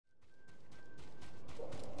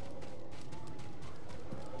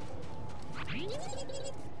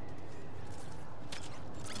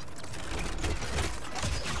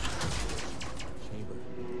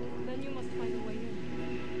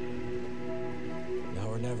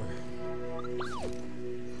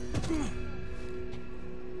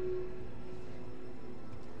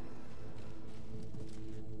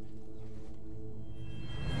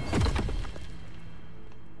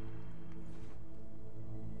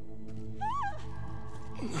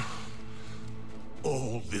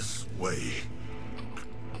all this way?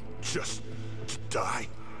 Just to die?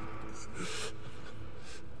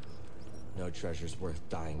 No treasure's worth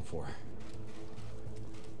dying for.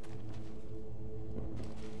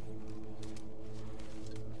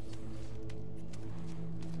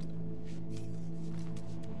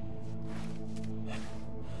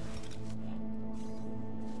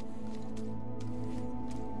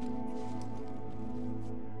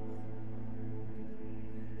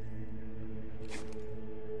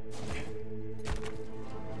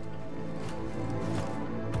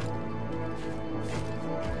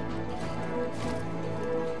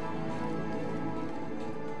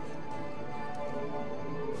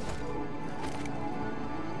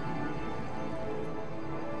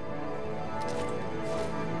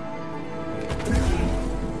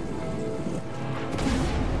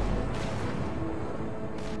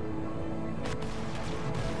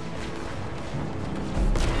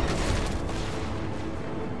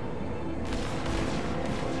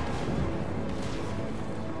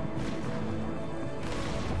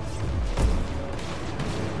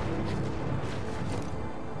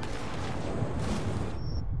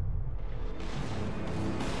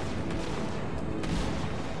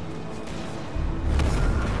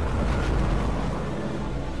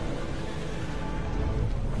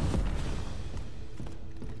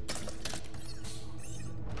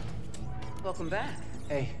 Welcome back.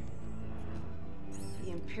 Hey,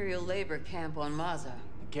 The Imperial labor camp on Maza.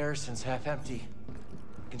 the garrison's half empty.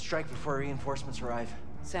 We can strike before reinforcements arrive.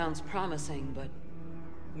 Sounds promising, but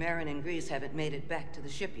Marin and Grease haven't made it back to the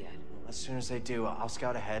ship yet. As soon as they do, I'll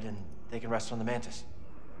scout ahead and they can rest on the Mantis.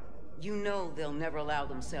 You know they'll never allow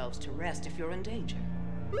themselves to rest if you're in danger.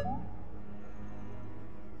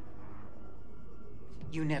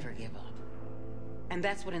 You never give up. And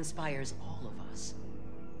that's what inspires all of us.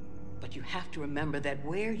 But you have to remember that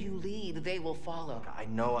where you lead, they will follow. I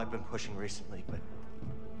know I've been pushing recently, but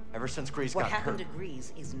ever since Grease got hurt... What happened to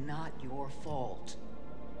Grease is not your fault.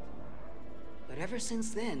 But ever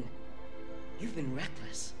since then, you've been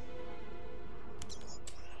reckless.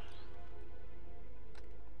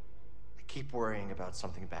 I keep worrying about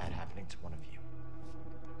something bad happening to one of you.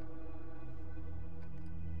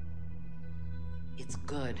 It's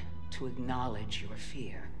good to acknowledge your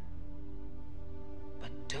fear. But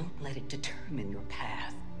don't let it determine your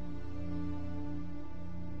path.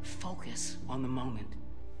 Focus on the moment.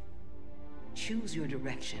 Choose your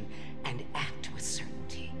direction and act with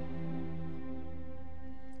certainty.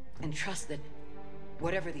 And trust that,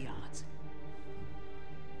 whatever the odds,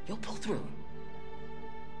 you'll pull through.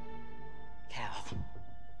 Cal,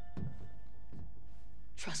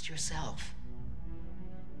 trust yourself.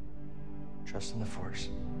 Trust in the Force.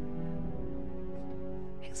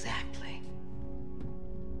 Exactly.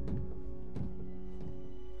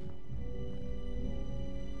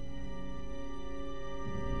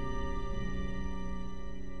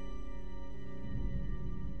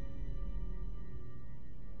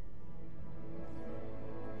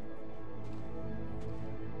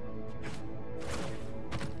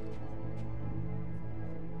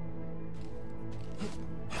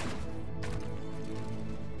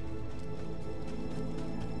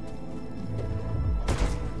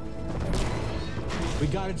 We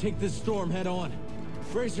gotta take this storm head on.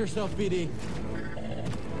 Brace yourself, BD.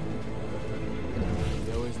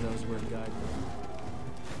 He always knows where to guide.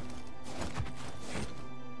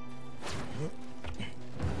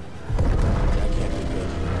 That can't be good.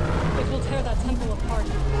 It will tear that temple apart.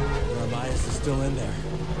 Armias is still in there.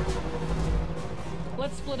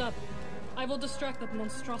 Let's split up. I will distract that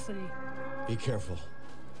monstrosity. Be careful.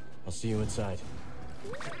 I'll see you inside.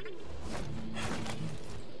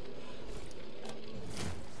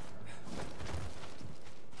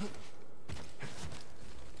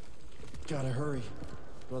 Gotta hurry.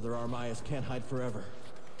 Brother Armias can't hide forever.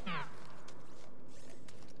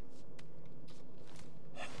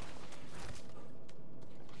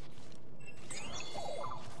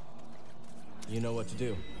 You know what to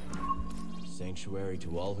do. Sanctuary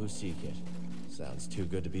to all who seek it. Sounds too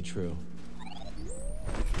good to be true.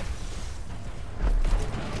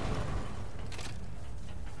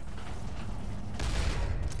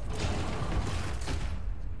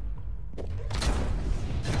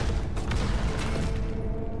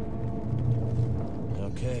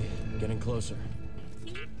 Okay, getting closer.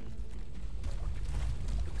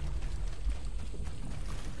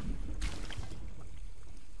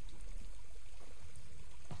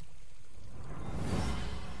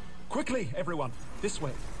 Quickly, everyone! This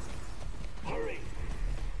way. Hurry!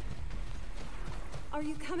 Are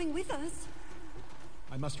you coming with us?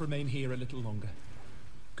 I must remain here a little longer.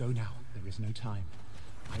 Go now. There is no time.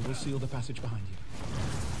 I will seal the passage behind you.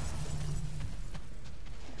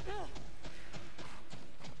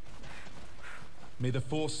 May the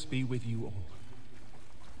Force be with you all.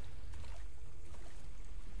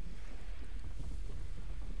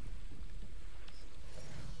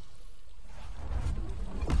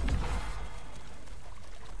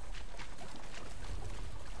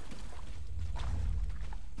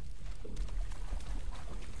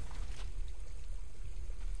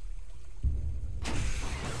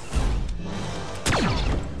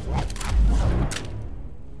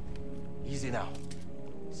 Easy now.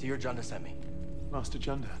 See your Junda sent me. Master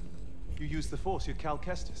Junda, you used the Force, you're Cal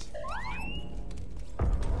Kestis.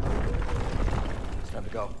 It's time to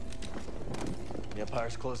go. The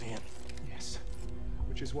Empire's closing in. Yes,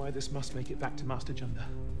 which is why this must make it back to Master Junda.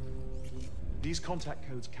 These contact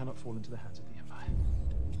codes cannot fall into the hands of the Empire.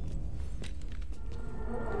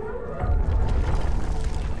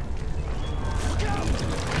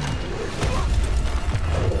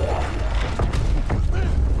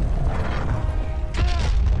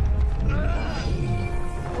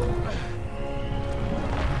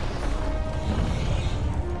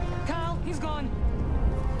 Cal, he's gone.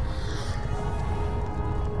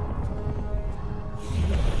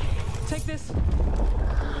 Take this.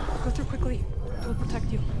 Go through quickly. It will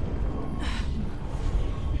protect you.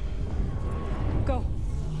 Go.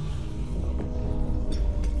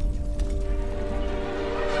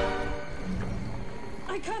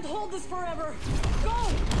 I can't hold this forever. Go!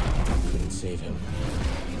 Couldn't save him.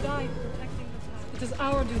 You died protecting the path. It is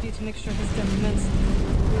our duty to make sure his death meant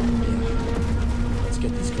something. Let's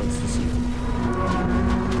get these codes to seal.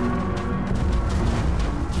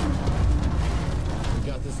 We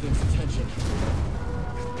got this thing's attention.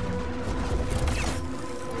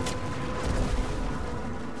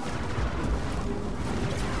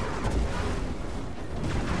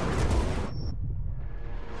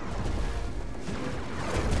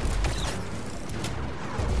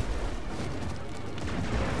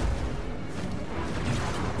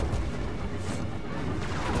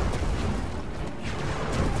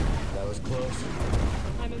 That was close.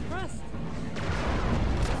 I'm impressed.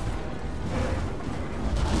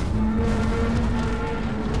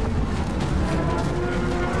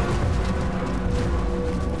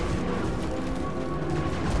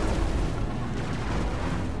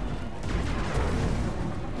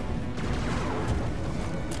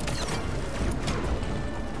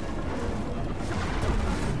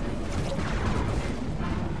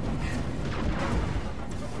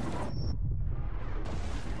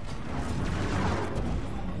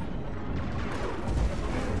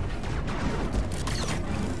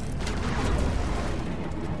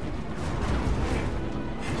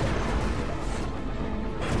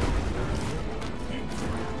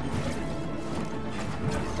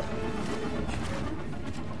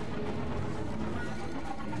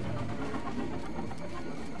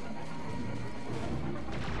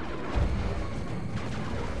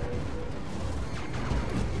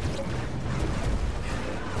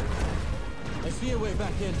 I see a way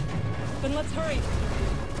back in. Then let's hurry.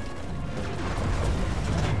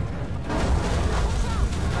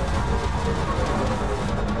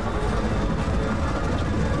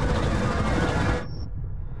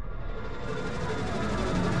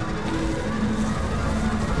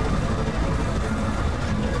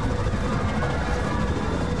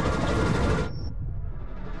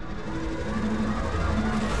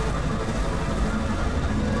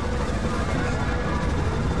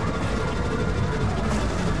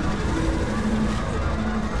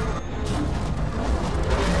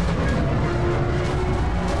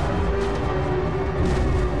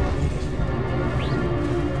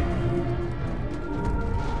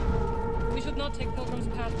 We should not take Pilgrim's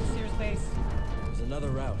Path to Sears Base. There's another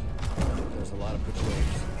route. There's a lot of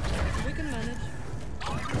patrols. We can manage.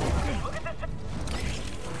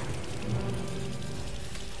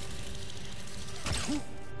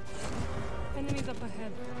 Enemies up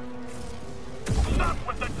ahead. Stop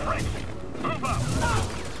with the tricks! Move up!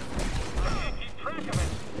 I can't keep track of it.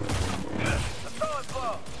 The solid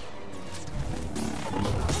blow.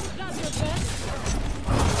 That's your best.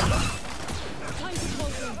 Time to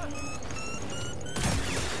close in.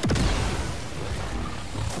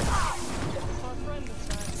 Our friend this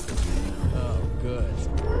time. Oh, good.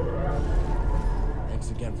 Thanks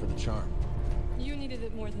again for the charm. You needed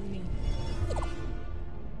it more than me.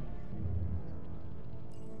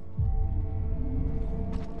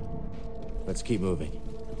 Let's keep moving.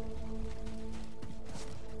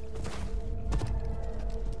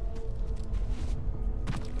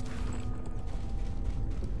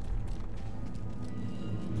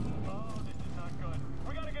 Oh, this is not good.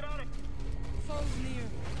 We gotta get out of here. Foe's near.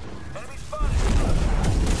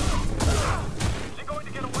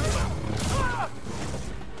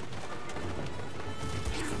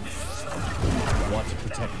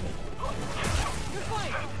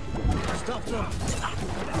 after him.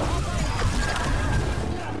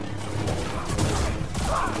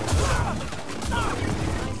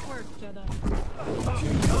 Nice work, Jedi.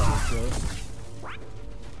 Sure you got this, Ghost?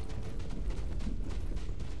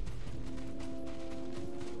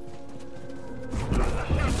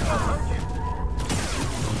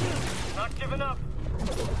 Not giving up.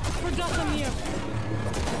 For Dathomir.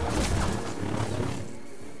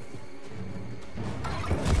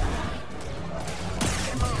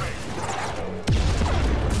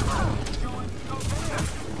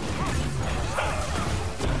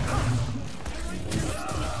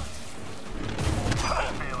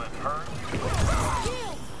 Feeling hurt.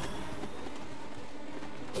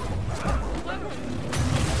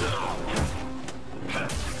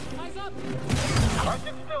 Eyes up! I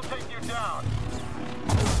can still take you down.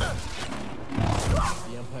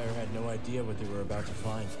 The Empire had no idea what they were about to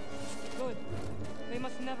find. Good. They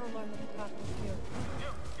must never learn that the path was here.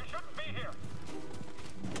 You shouldn't be here.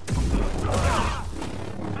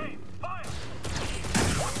 Hey, fire!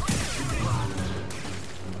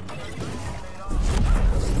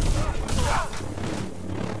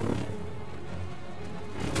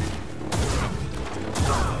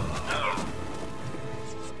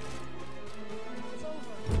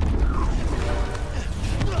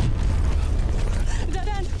 Dead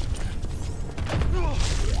end!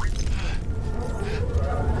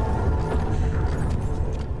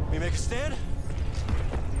 We make a stand?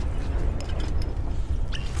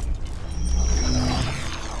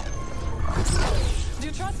 Do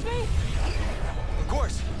you trust me? Of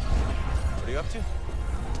course. What are you up to?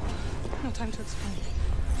 No time to explain.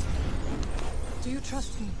 Do you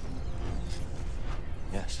trust me?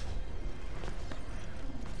 Yes.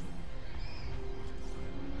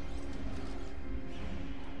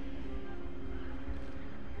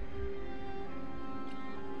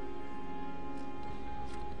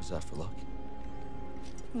 Was that for luck?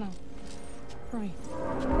 No. Hurry.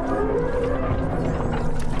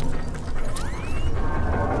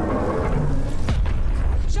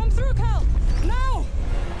 Jump through, Cal! Now!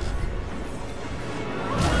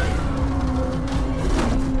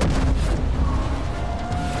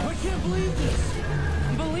 I can't believe this!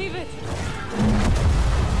 Believe it!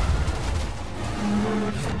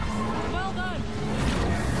 Well done!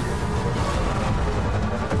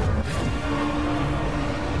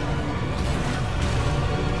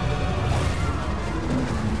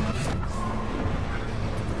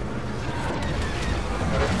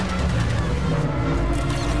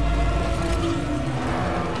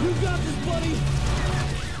 You got this, buddy!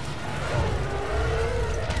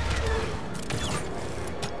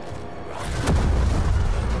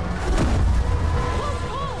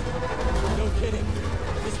 No kidding.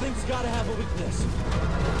 This thing's gotta have a weakness.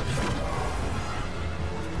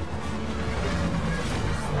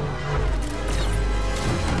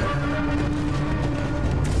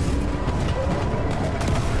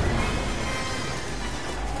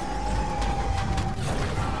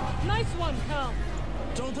 Nice one, Cal!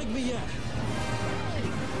 Don't think me yet.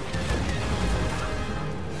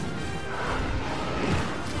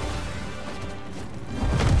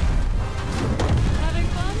 Having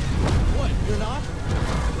fun? What, you're not?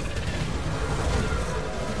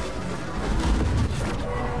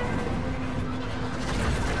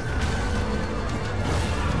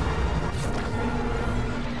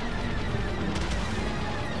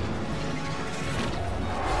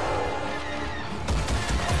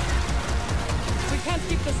 We can't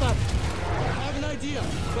keep this up. I have an idea,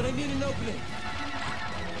 but I need an opening.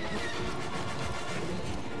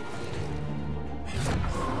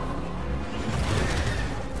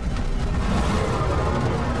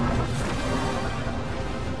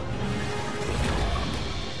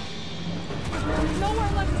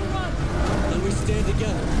 Nowhere left to run! Then we stand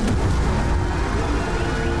together.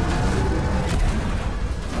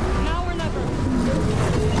 Now or never.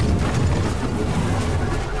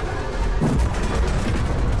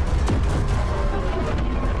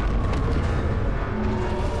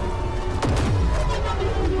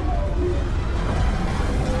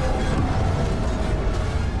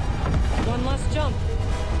 One last jump.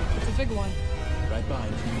 It's a big one. Right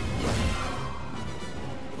behind you.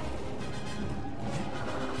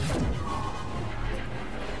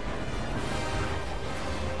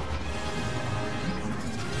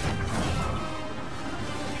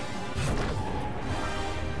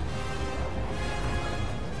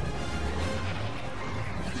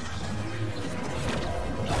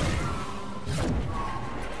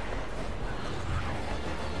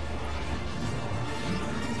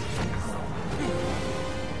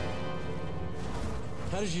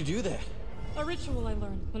 How did you do that? A ritual I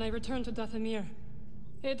learned when I returned to Dathomir.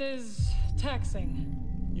 It is taxing.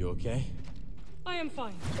 You okay? I am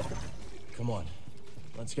fine. Come on.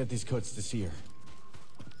 Let's get these codes to Seer.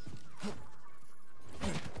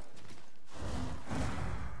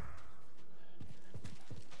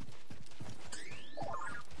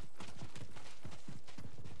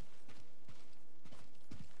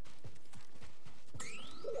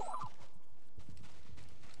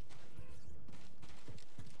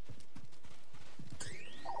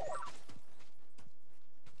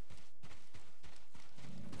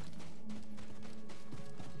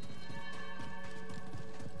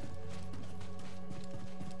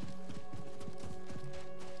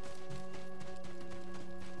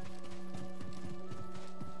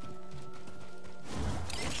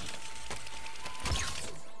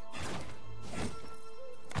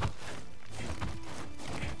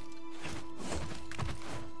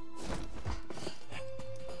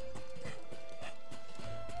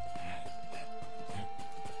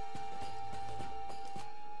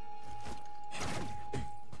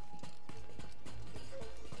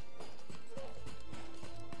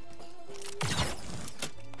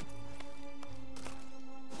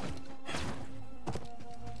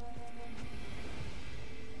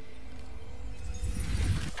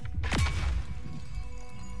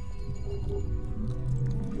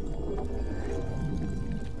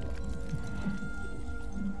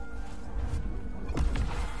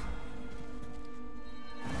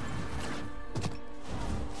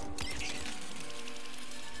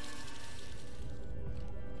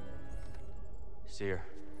 Seer.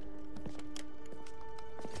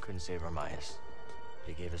 I couldn't save Armias.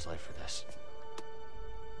 He gave his life for this.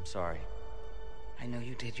 I'm sorry. I know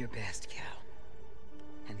you did your best, Cal.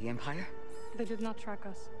 And the Empire? They did not track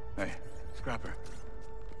us. Hey, Scrapper.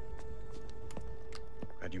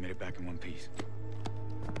 Glad you made it back in one piece.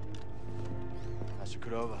 Master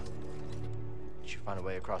Cordova, did you find a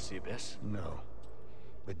way across the abyss? No.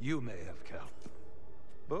 But you may have, Cal.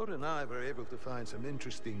 Bode and I were able to find some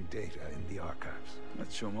interesting data in the archives.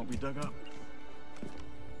 Let's show them what we dug up.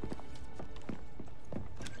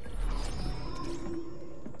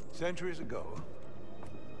 Centuries ago,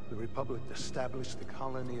 the Republic established a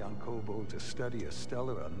colony on Kobol to study a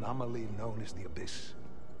stellar anomaly known as the Abyss.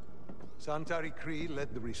 Santari Kree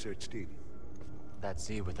led the research team. That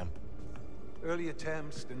Z with him. Early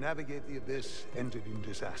attempts to navigate the Abyss ended in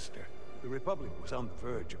disaster. The Republic was on the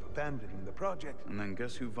verge of abandoning the project. And then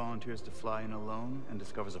guess who volunteers to fly in alone and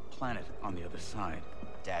discovers a planet on the other side?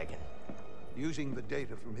 Dagon. Using the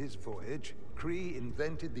data from his voyage, Kree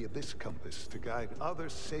invented the Abyss Compass to guide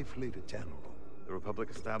others safely to Tenel. The Republic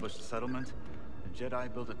established a settlement. The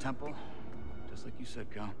Jedi built a temple. Just like you said,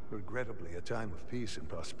 Cal. Regrettably, a time of peace and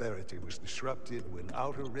prosperity was disrupted when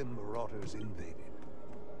Outer Rim marauders invaded.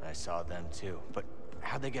 I saw them too, but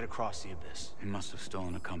how'd they get across the abyss? He must have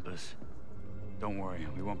stolen a compass. Don't worry,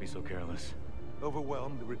 we won't be so careless.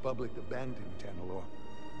 Overwhelmed, the Republic abandoned Tenelor,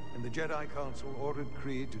 and the Jedi Council ordered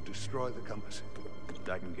Kree to destroy the compass.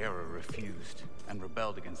 Dagon Gera refused and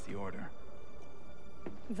rebelled against the Order.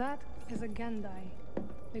 That is a Gendai.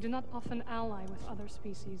 They do not often ally with other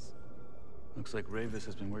species. Looks like Ravis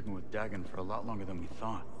has been working with Dagon for a lot longer than we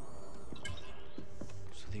thought.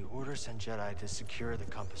 So the Order sent Jedi to secure the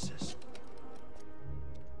compasses.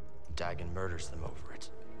 Dagon murders them over it.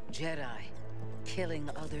 Jedi. Killing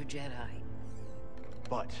other Jedi.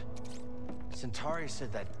 But Centauri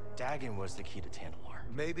said that Dagon was the key to Tantalor.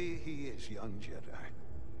 Maybe he is, young Jedi.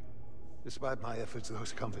 Despite my efforts,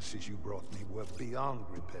 those compasses you brought me were beyond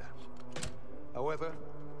repair. However,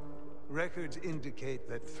 records indicate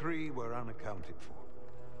that 3 were unaccounted for.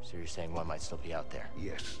 So you're saying one might still be out there?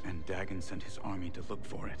 Yes. And Dagon sent his army to look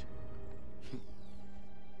for it.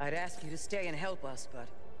 I'd ask you to stay and help us, but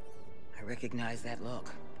I recognize that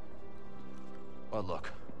look. What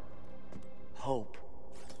look? Hope.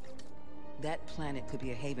 That planet could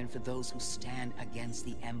be a haven for those who stand against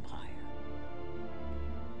the Empire.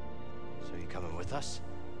 So you coming with us?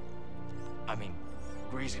 I mean,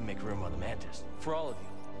 Grease can make room on the Mantis. For all of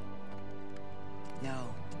you.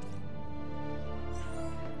 No.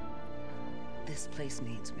 This place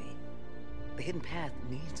needs me. The Hidden Path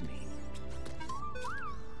needs me.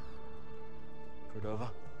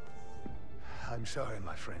 Cordova? I'm sorry,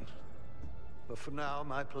 my friend. But for now,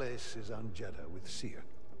 my place is on Jeddah with Seer.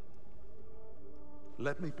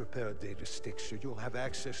 Let me prepare a data stick so you'll have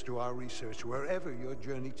access to our research wherever your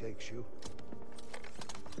journey takes you.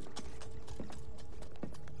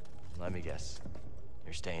 Let me guess.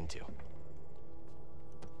 You're staying too.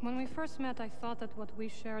 When we first met, I thought that what we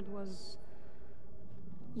shared was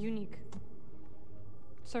unique.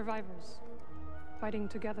 Survivors, fighting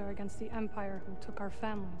together against the Empire who took our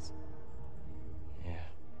families. Yeah.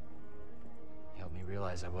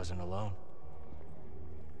 realize I wasn't alone.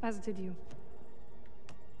 As did you.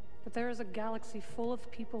 But there is a galaxy full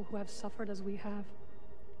of people who have suffered as we have.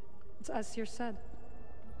 It's as Seer said.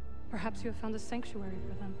 Perhaps you have found a sanctuary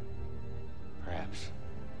for them. Perhaps.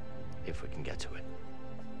 If we can get to it.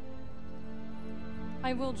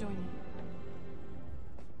 I will join you.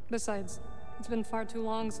 Besides, it's been far too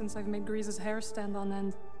long since I've made Grease's hair stand on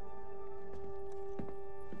end.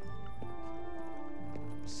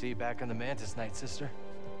 See you back on the Mantis night, sister.